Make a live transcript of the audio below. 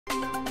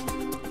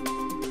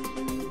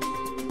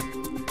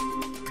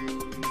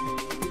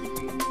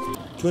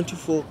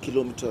"24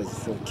 kilometers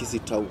from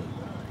Kisii town,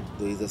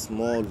 there is a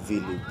small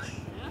village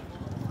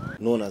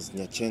known as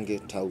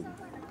Nyachenge town,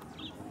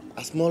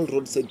 a small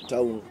roadside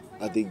town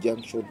at the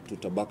junction to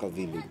Tabaka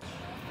village,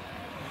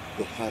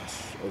 the heart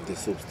of the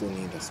soapstone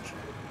industry.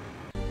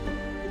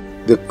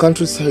 The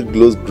countryside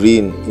glows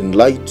green in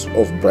light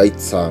of bright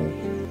sun.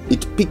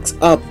 It picks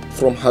up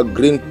from her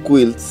green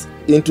quilts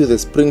into the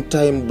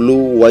springtime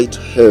blue-white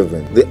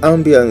heaven. The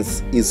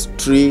ambience is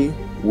tree,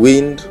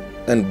 wind,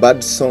 and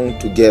bird song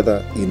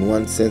together in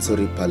one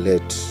sensory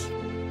palette.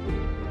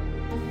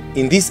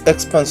 In this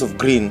expanse of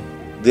green,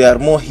 there are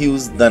more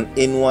hues than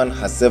anyone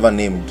has ever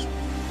named.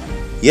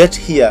 Yet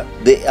here,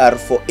 they are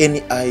for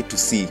any eye to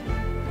see.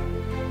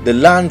 The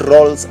land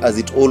rolls as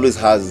it always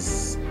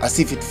has, as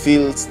if it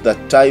feels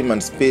that time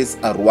and space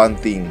are one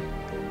thing,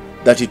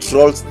 that it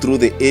rolls through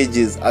the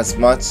ages as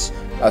much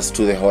as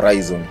to the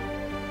horizon.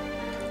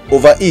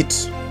 Over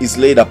it is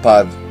laid a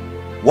path,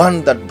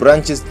 one that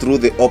branches through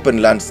the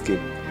open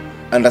landscape,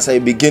 and as I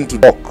begin to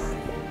walk,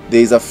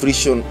 there is a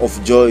frisson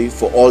of joy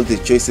for all the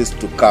choices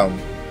to come,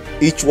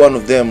 each one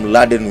of them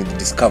laden with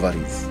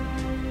discoveries.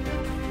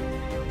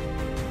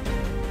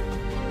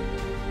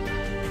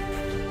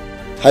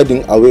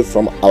 Hiding away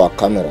from our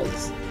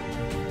cameras,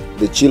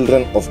 the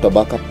children of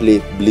Tabaka play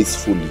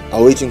blissfully,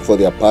 awaiting for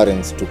their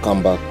parents to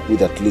come back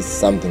with at least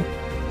something.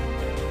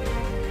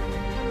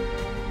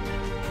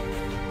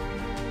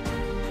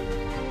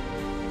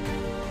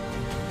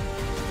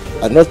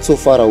 And not so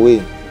far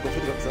away,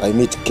 I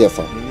meet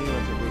Kefa,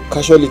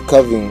 casually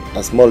carving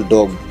a small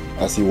dog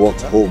as he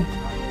walks home.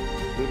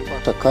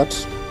 A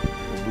cat?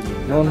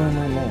 No.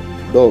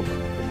 Dog.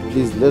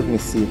 Please let me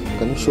see.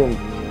 Can you show me?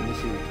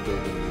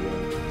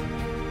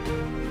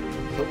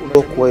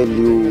 Walk while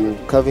you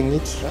carving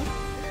it?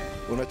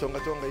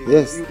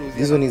 Yes,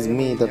 this one is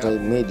me that I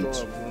made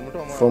it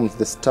from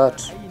the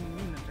start.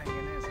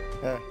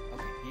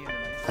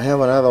 I have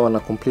another one, a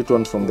complete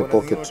one from the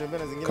pocket.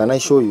 Can I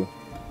show you?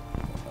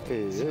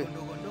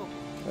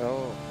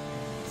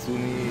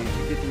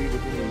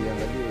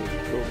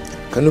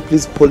 Can you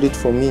please pull it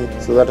for me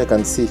so that I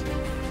can see?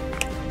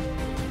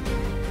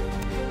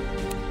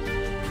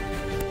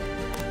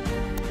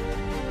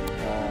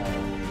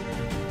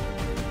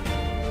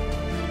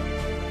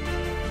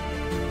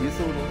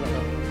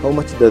 How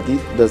much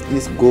does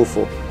this go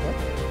for?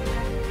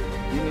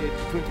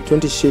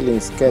 20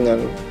 shillings,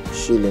 Kenyan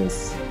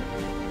shillings.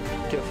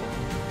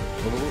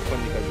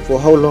 For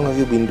how long have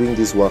you been doing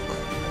this work?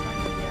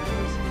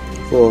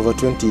 For over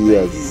 20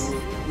 years.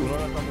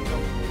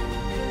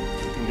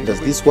 Does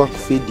this work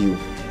feed you?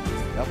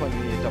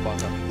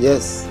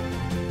 Yes.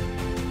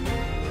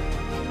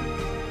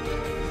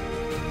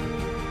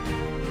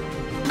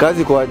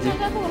 Kazi kwaje?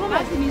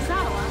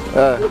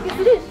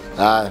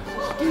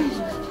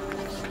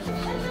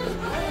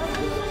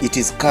 It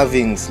is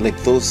carvings like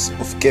those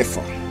of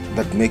Kefa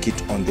that make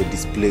it on the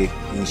display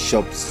in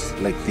shops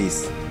like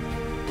this,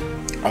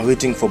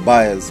 awaiting for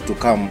buyers to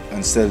come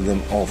and sell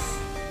them off.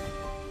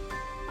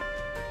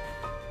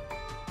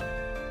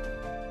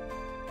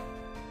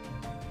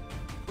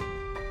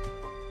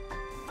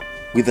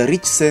 With a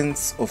rich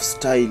sense of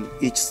style,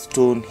 each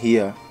stone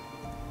here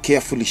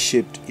carefully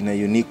shaped in a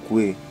unique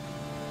way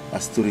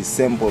as to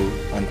resemble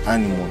an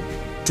animal,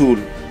 tool,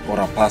 or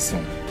a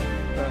person.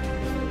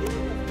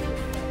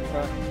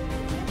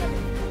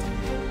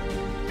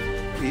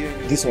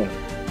 This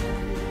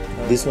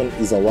one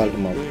is a world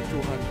map,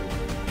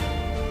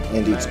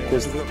 and it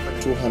costs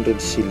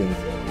 200 shillings.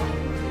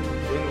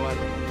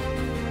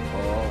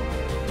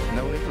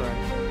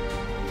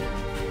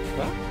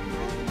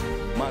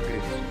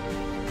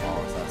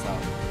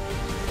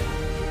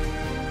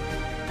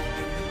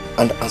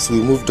 And as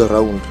we moved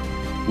around,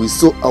 we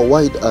saw a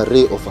wide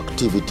array of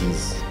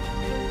activities: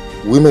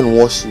 women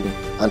washing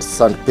and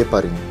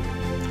sandpapering,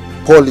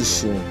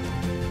 polishing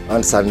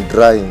and sun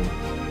drying,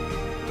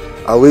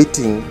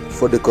 awaiting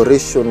for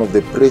decoration of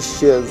the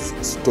precious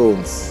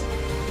stones.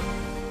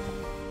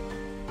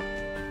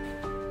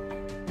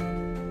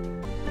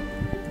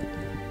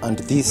 And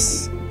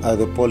these are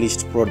the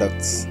polished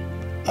products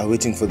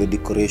awaiting for the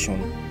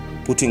decoration,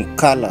 putting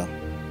color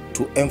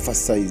to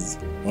emphasize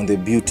on the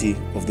beauty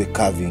of the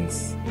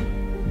carvings.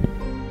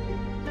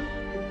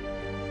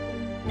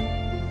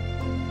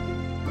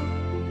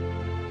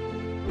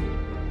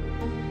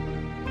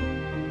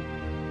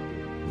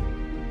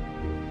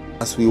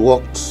 As we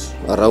walked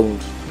around,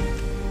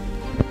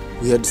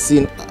 we had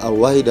seen a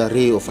wide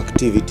array of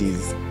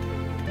activities.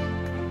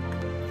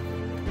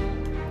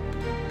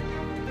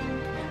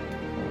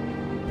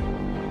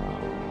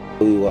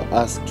 We were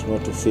asked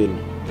not to film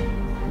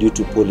due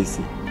to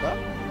policy.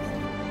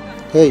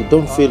 Hey,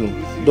 don't film.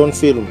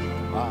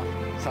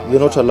 You're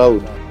not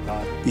allowed.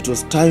 It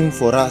was time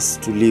for us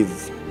to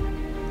leave,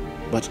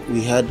 but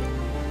we had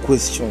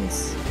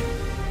questions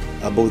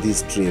about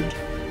this trade.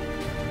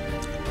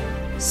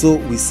 So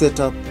we set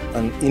up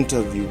an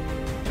interview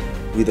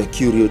with a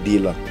curio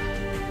dealer.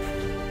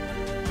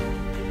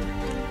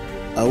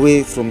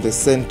 Away from the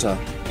center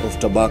of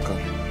tobacco.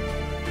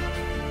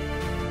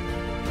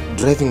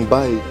 Driving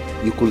by,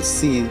 you could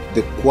see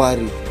the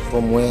quarry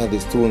from where the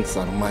stones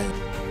are mined,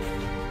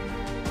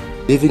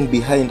 leaving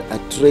behind a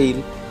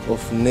trail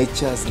of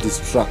nature's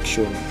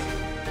destruction.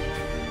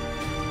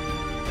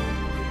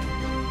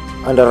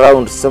 And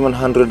around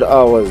 700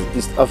 hours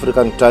East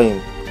African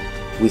time,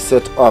 we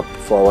set up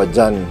for our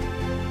journey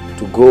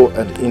to go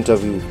and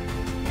interview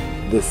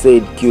the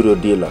said curio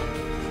dealer.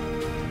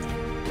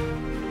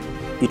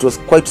 It was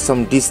quite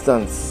some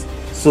distance,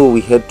 so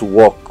we had to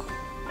walk.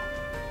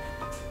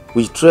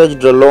 We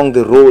trudged along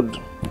the road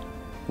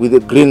with the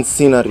green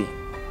scenery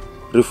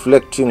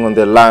reflecting on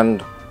the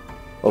land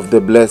of the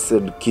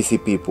blessed Kisii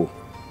people.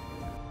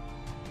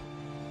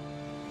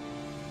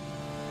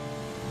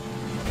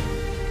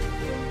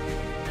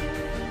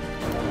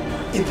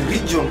 In the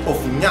region of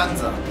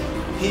Nyanza,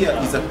 here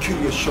is a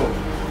curious shop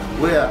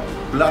where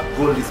black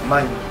gold is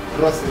mined,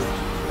 processed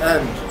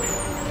and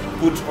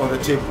put on the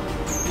table.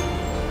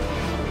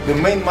 The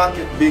main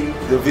market being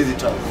the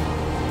visitors.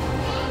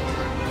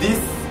 This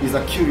is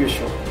a curious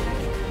shop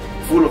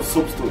full of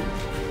soapstone.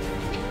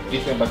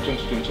 December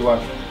 2021.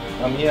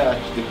 I'm here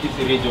at the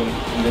Kisii region,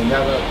 in the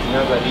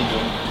Nyanza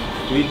region,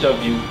 to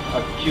interview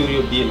a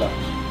curio dealer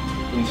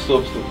in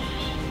soapstone.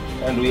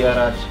 And we are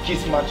at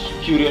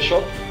Kisii Curio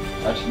Shop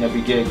at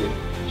Nyabigege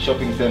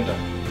Shopping Center.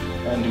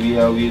 And we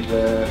are with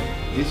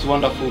this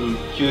wonderful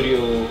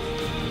curio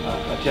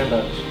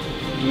attendant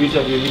to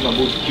interview him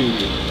about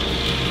curio.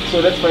 So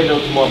let's find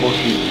out more about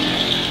you.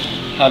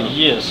 Hello.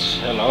 Yes,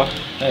 hello.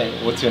 Hey,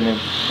 what's your name?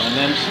 My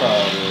name's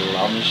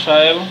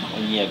Amishael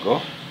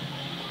Onyego.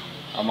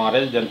 I'm a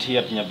resident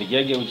here at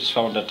Nyabigege, which is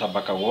found at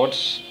Tabaka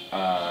Wards,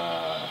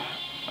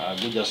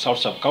 Guja South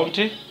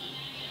Sub-County,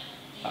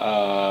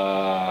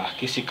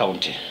 Kisii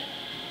County.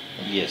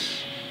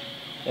 Yes.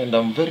 And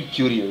I'm very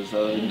curious,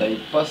 and I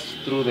passed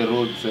through the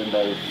roads and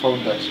I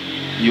found that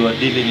you are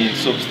dealing in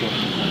soapstone.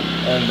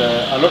 And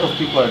a lot of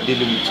people are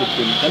dealing with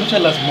soapstone. Can you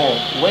tell us more?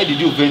 Why did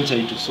you venture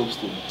into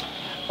soapstone?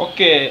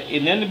 Okay,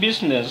 in any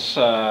business,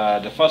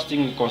 the first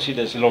thing we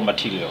consider is raw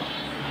material.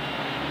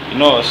 You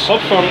know,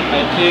 soapstone,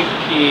 I think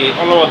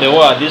all over the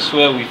world, this is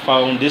where we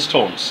found these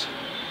stones.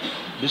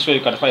 This way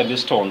you can find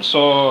these stones.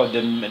 So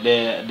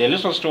the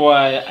reasons to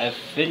why I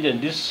think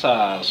in this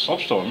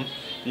soapstone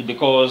is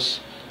because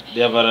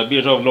the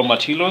availability of raw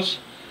materials,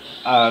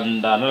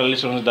 and another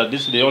reason is that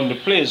this is the only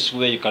place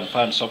where you can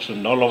find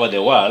soapstone all over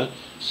the world.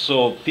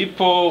 So we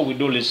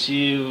do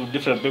receive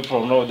different people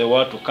from all over the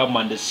world to come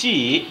and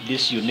see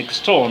this unique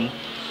stone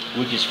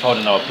which is found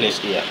in our place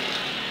here.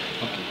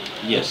 Okay.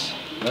 Yes.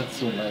 That's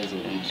so nice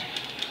of it.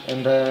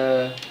 And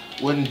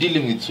when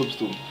dealing with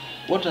soapstone,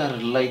 what are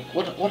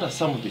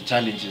some of the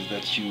challenges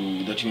that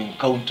you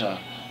encounter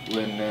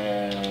when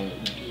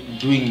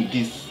doing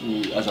this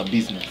as a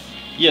business?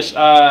 Yes,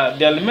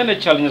 there are many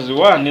challenges.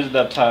 One is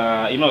that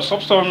you know,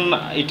 soapstone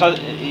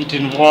it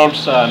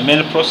involves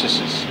many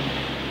processes,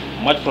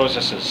 much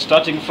processes,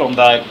 starting from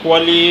the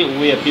quarry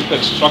where people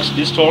extract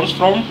these stones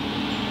from,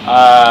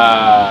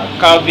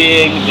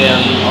 carving,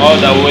 then all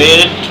the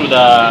way to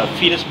the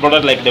finished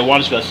product like the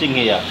ones we are seeing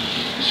here.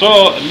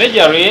 So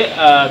majorly,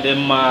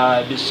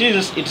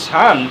 since it's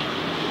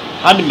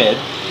handmade,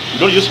 you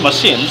don't use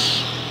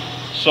machines.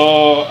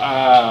 So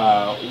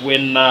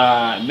when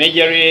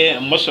majorly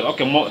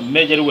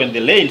when the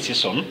laying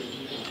season,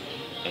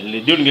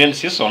 during laying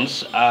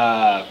seasons,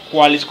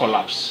 quarries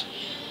collapse,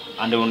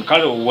 and when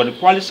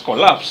quarries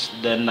collapse,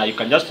 then you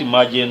can just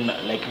imagine,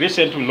 like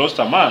recently we lost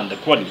a man, the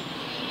quarry.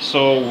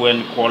 So when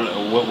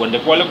the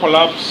quarry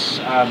collapse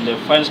and they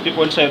find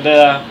people inside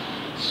there,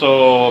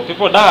 so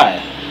people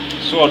die.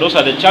 So those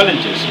are the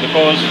challenges,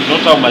 because we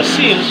don't have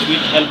machines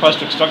which help us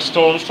to extract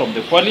stones from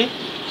the quarry.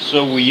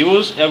 So we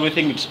use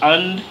everything it's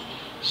hand.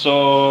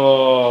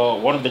 So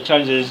one of the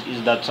challenges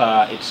is that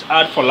it's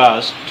hard for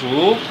us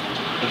to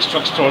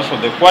extract stones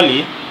from the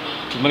quarry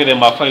to make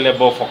them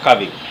available for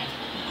carving.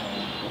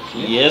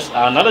 Okay. Yes,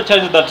 another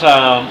challenge is that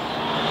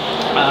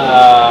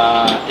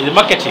is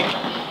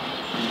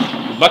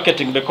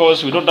marketing,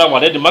 because we don't have a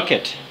ready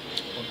market.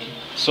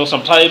 So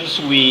sometimes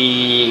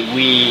we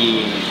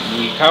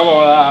cover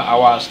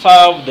our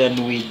stuff,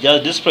 then we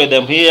just display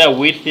them here,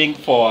 waiting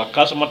for a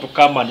customer to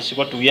come and see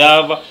what we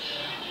have.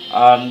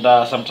 And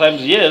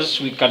sometimes, yes,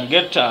 we can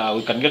get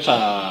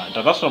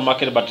international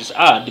market, but it's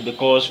hard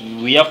because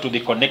we have to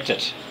be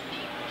connected.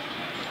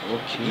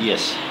 Okay.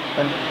 Yes.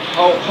 And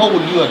how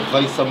would you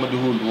advise somebody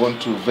who would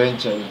want to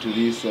venture into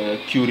this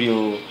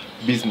curio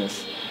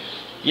business?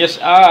 Yes,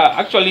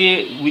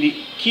 actually, with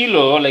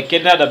kilo, like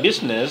any other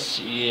business,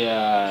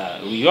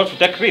 yeah, we have to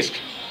take risk.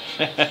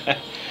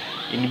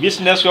 In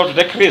business, we have to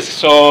take risk.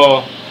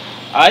 So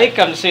I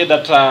can say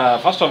that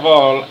first of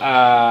all,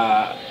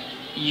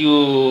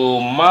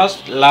 you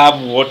must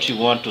love what you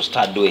want to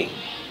start doing.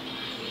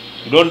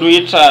 You don't do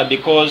it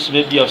because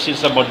maybe you have seen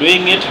someone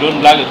doing it.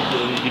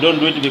 You don't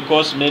do it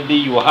because maybe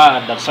you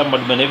heard that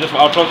somebody benefits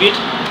out of it.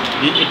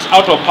 It's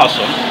out of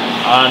passion.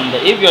 And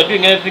if you are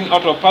doing anything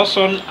out of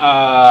passion,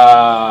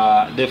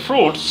 the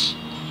fruits,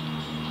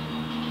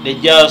 they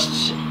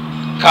just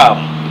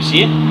come, you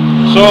see.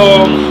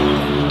 So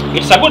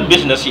it's a good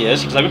business,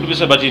 yes. It's a good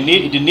business, but it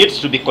needs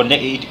to be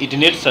it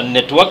needs a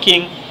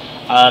networking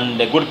and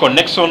a good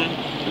connection,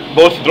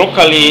 both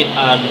locally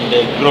and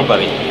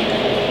globally.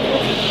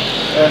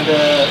 And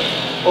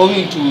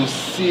owing to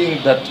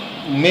seeing that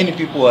many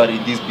people are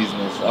in this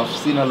business, I've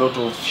seen a lot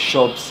of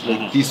shops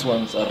like these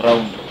ones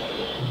around.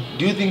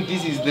 Do you think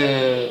this is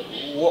the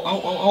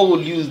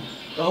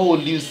how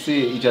will you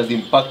say it has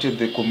impacted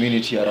the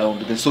community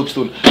around the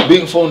soapstone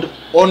being found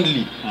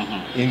only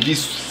in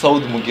this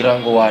South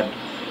Mugirango ward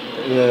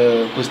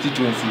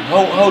constituency?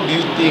 How do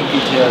you think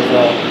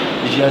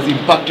it has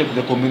impacted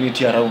the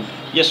community around?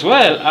 Yes,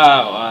 well,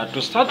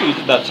 to start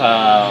with that,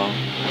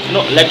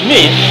 like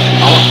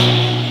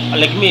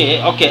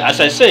me, okay, as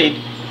I said,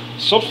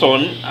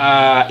 soapstone,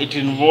 it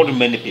involved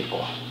many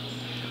people.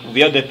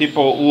 We have the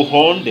people who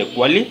own the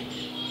quarry.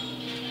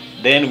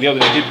 Then we have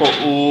the people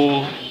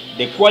who,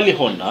 the quarry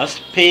owners,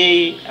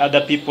 pay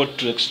other people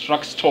to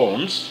extract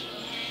stones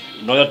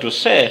in order to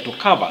sell to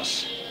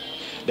carvers.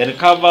 Then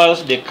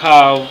carvers, they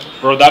carve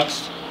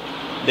products.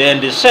 Then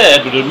they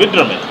sell to the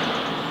middleman.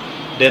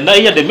 Then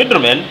here the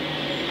middleman,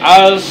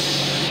 as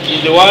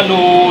is the one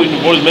who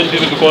involves many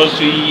people, because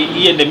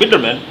he and the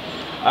middleman,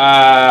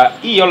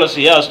 he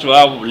also has to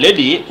have a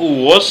lady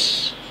who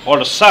was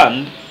or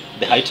sand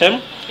the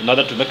item in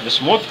order to make it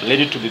smooth,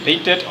 ready to be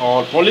painted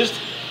or polished.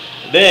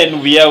 Then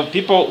we have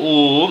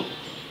people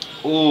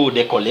who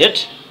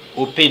decorate,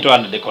 who paint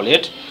and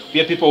decorate. We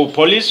have people who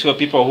polish. We have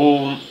people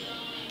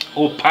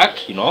who pack,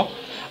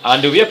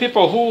 and we have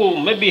people who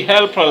maybe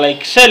help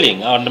like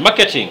selling and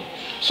marketing.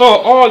 So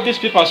all these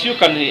people, as you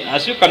can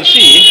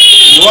see,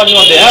 one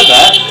or the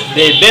other,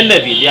 they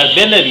are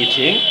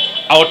benefiting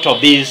out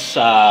of this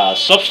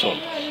soapstone.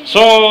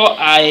 So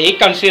I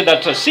can say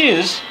that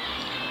since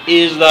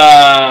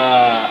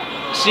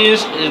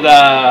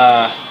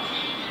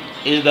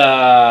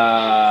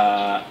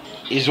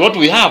is what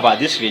we have at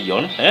this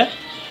region.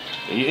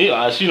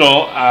 As you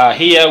know,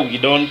 here we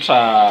don't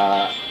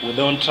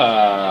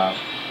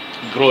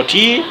grow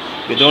tea.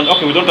 We don't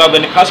have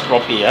any cash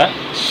crop here.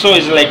 So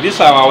it's like this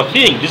is our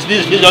thing. This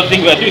is the only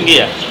thing we are doing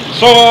here.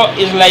 So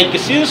it's like,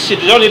 since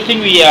it's the only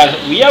thing we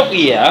have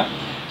here,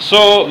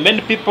 so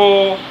many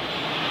people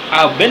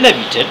are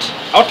benefited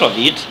out of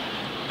it.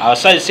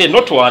 As I say,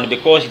 not one,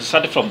 because it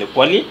started from the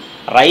quarry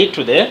right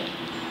to the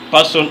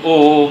person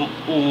who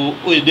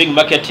is doing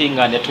marketing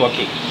and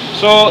networking.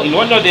 So in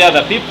one or the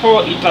other,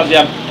 people, it has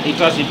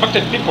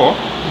impacted people,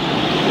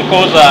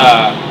 because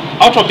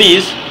out of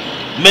this,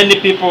 many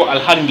people are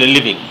earning the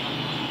living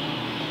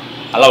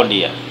around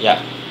here.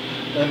 Yeah.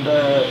 And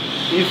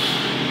if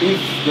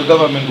the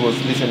government was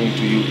listening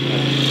to you,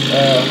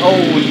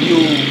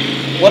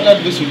 what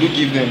advice would you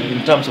give them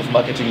in terms of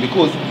marketing?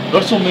 Because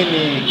not so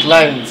many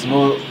clients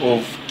know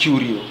of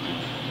Curio,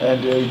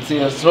 and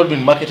it's not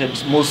been marketed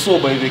more so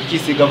by the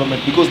Kisii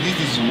government, because this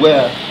is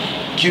where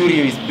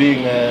Curio is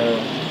being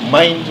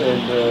mined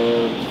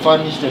and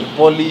furnished and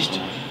polished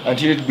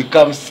until it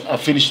becomes a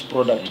finished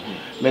product.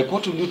 Like,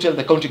 what would you tell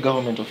the county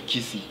government of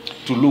Kisii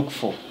to look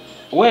for?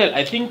 Well,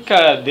 I think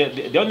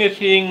the only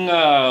thing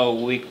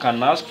we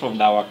can ask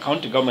from our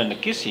county government of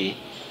Kisii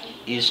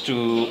is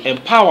to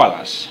empower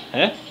us.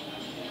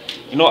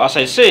 As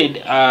I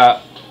said,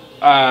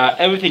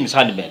 everything is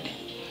handmade.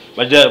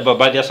 But there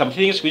are some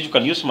things which you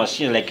can use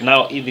machines, like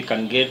now if you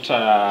can get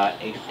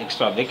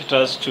extra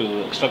vectors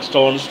to extract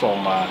stones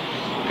from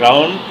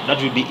ground, that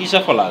will be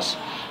easier for us.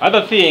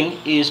 Other thing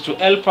is to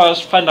help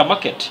us find a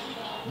market,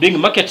 being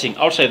marketing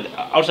outside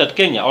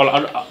Kenya or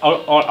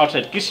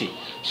outside Kisii.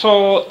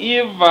 So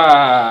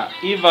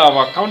if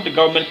our county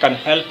government can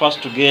help us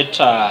to get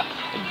a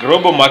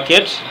global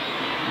market,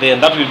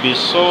 then that will be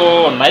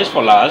so nice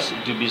for us.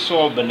 It will be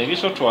so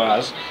beneficial to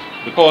us,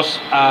 because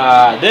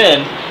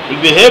then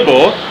we'll be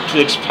able to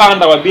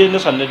expand our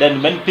business, and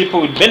then many people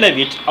will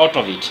benefit out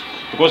of it,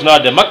 because now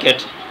the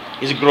market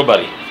is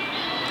globally.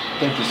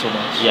 Thank you so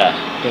much. Yeah.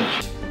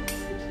 Thank you.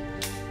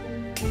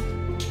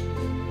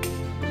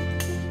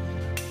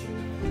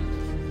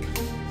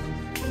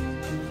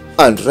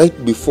 And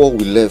right before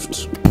we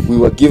left, we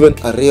were given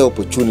a rare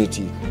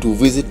opportunity to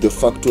visit the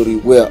factory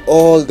where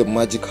all the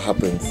magic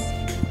happens.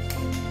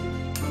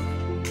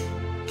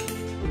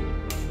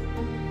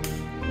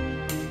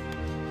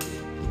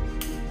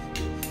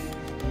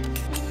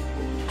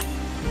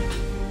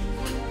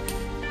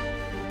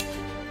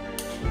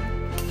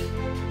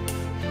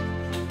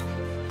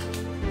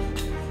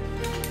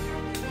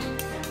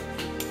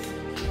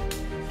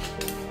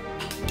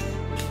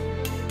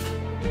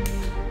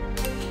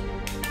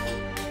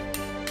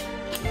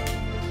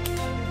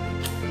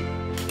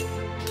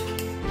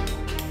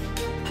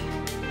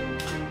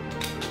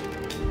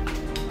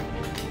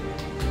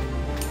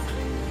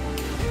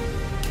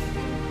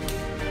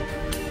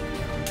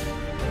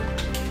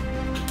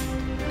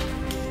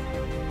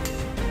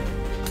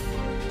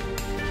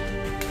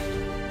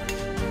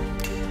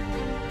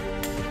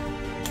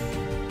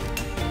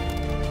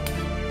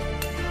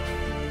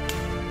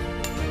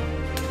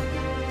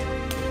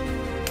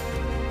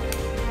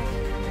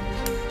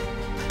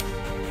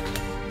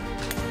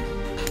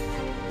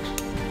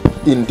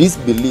 In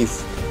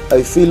disbelief,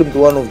 I filmed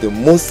one of the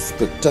most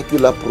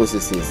spectacular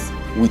processes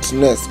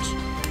witnessed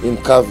in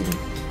carving,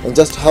 and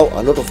just how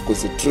a lot of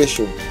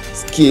concentration,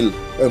 skill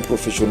and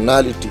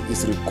professionality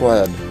is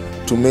required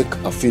to make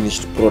a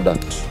finished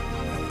product.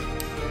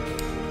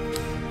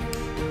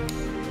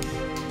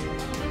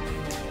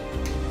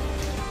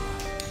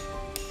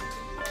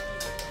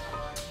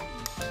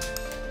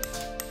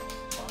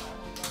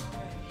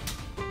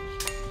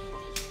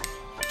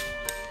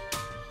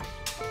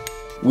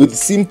 With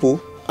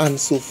simple and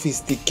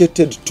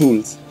sophisticated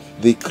tools,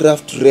 they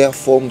craft rare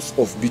forms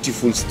of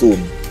beautiful stone,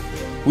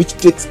 which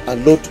takes a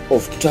lot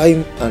of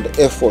time and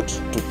effort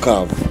to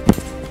carve.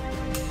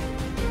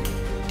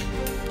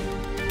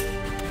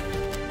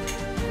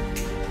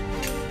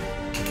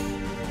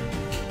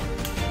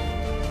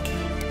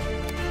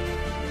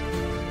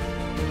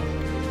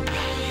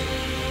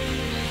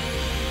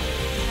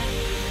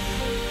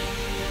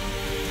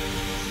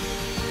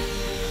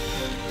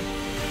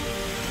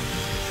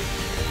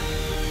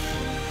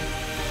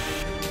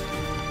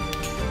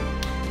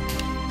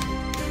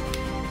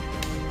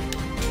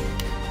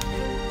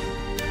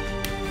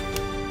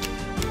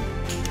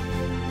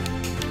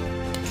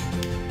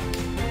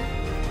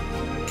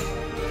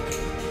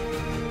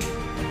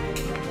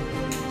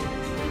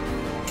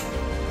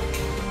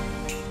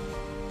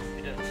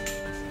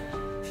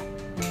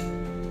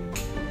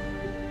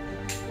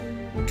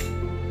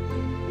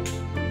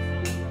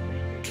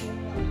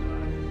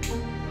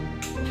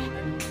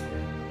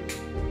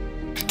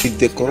 With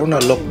the corona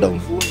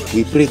lockdown,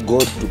 we pray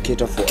God to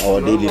cater for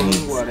our daily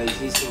needs.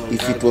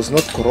 If it was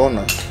not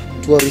corona,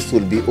 tourists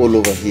will be all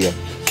over here.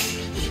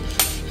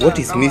 What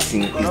is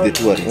missing is the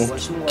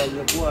tourists.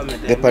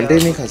 The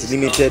pandemic has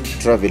limited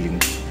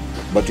traveling,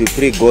 but we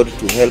pray God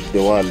to help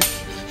the world.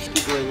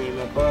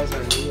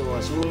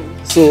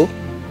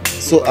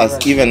 So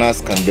as even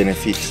us can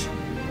benefit.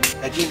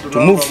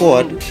 To move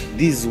forward,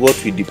 this is what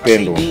we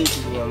depend on.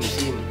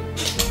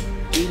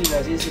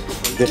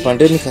 The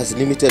pandemic has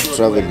limited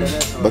traveling,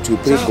 but we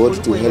pray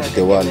God to help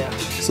the world,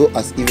 so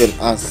as even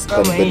us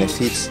can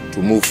benefit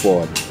to move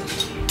forward.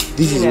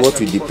 This is what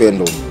we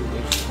depend on.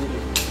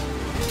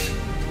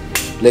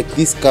 Like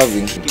this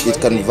carving,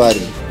 it can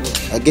vary.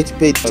 I get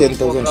paid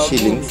 10,000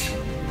 shillings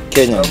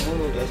Kenyan,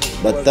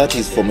 but that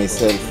is for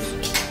myself.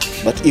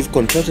 But if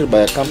contracted by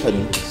a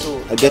company,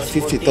 I get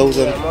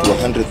 50,000 to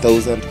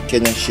 100,000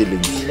 Kenyan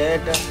shillings.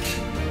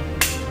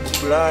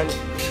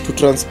 To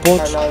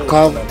transport,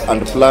 carve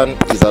and plan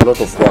is a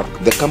lot of work.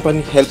 The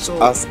company helps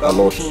us a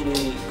lot.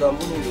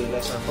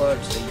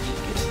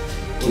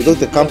 Without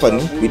the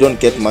company, we don't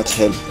get much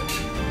help.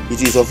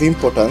 It is of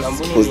importance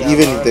because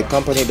even if the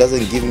company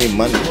doesn't give me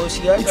money,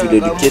 it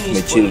will educate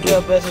my children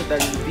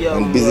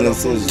and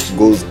businesses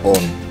goes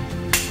on.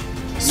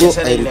 So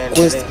I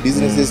request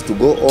businesses to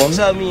go on.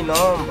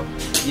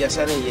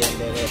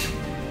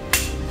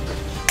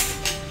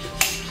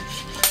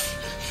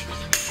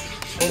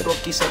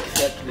 Kisii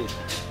factory.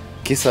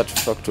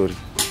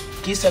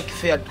 Kisii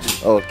factory.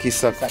 Oh,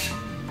 Kisii.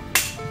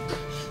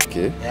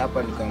 Okay.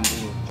 Hapa ni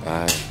kampuni.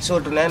 So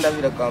tunaenda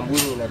vile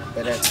kampuni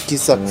inatupeleka.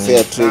 Kisii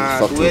Fair Trade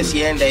Factory.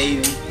 Tuwesienda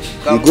hivi.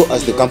 We go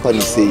as the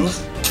company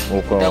says.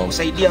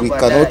 We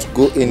cannot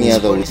go any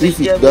other way. If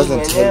it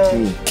doesn't help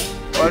me,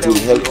 it will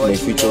help my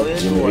future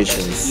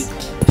generations.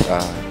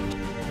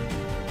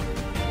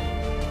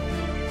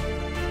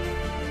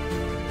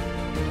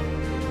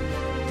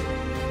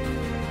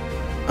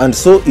 And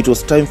so it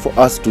was time for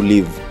us to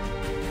leave.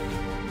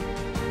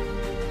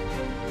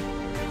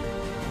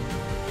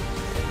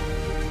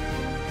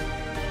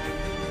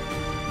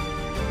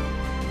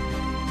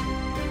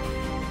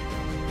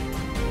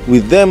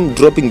 With them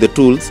dropping the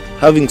tools,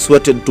 having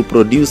sweated to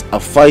produce a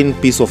fine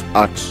piece of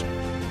art.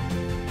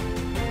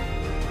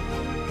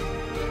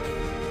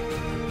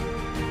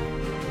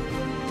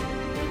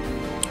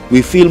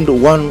 We filmed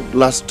one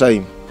last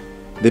time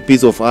the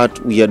piece of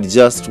art we had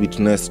just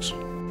witnessed.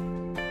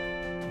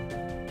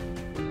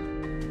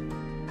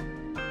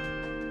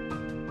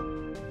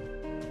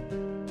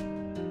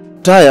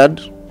 Tired,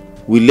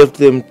 we left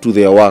them to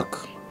their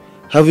work,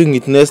 having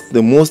witnessed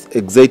the most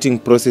exciting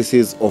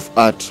processes of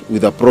art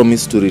with a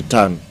promise to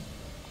return.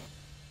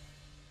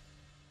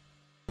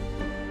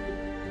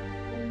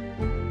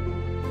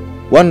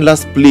 One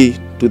last plea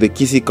to the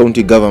Kisii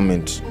County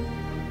government.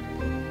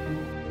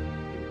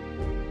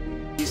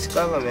 This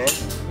government,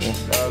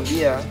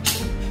 naambia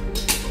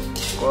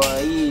kwa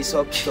hii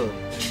soapstone,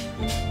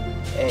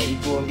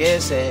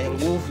 ituongeze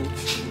nguvu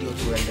ndio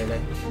tuendelee.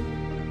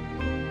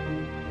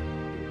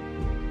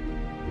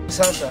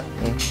 Sasa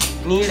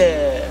ni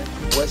ile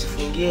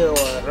wasifungie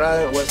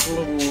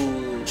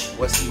wasungu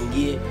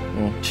wasiingie,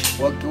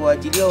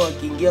 wakiwajilia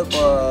wakiingia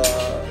kwa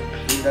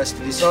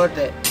industry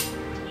zote,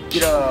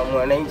 kila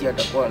mwananchi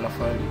atakuwa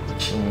anafanya.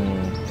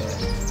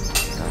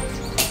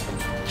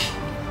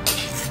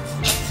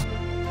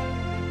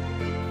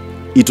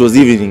 It was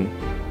evening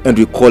and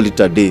we called it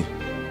a day.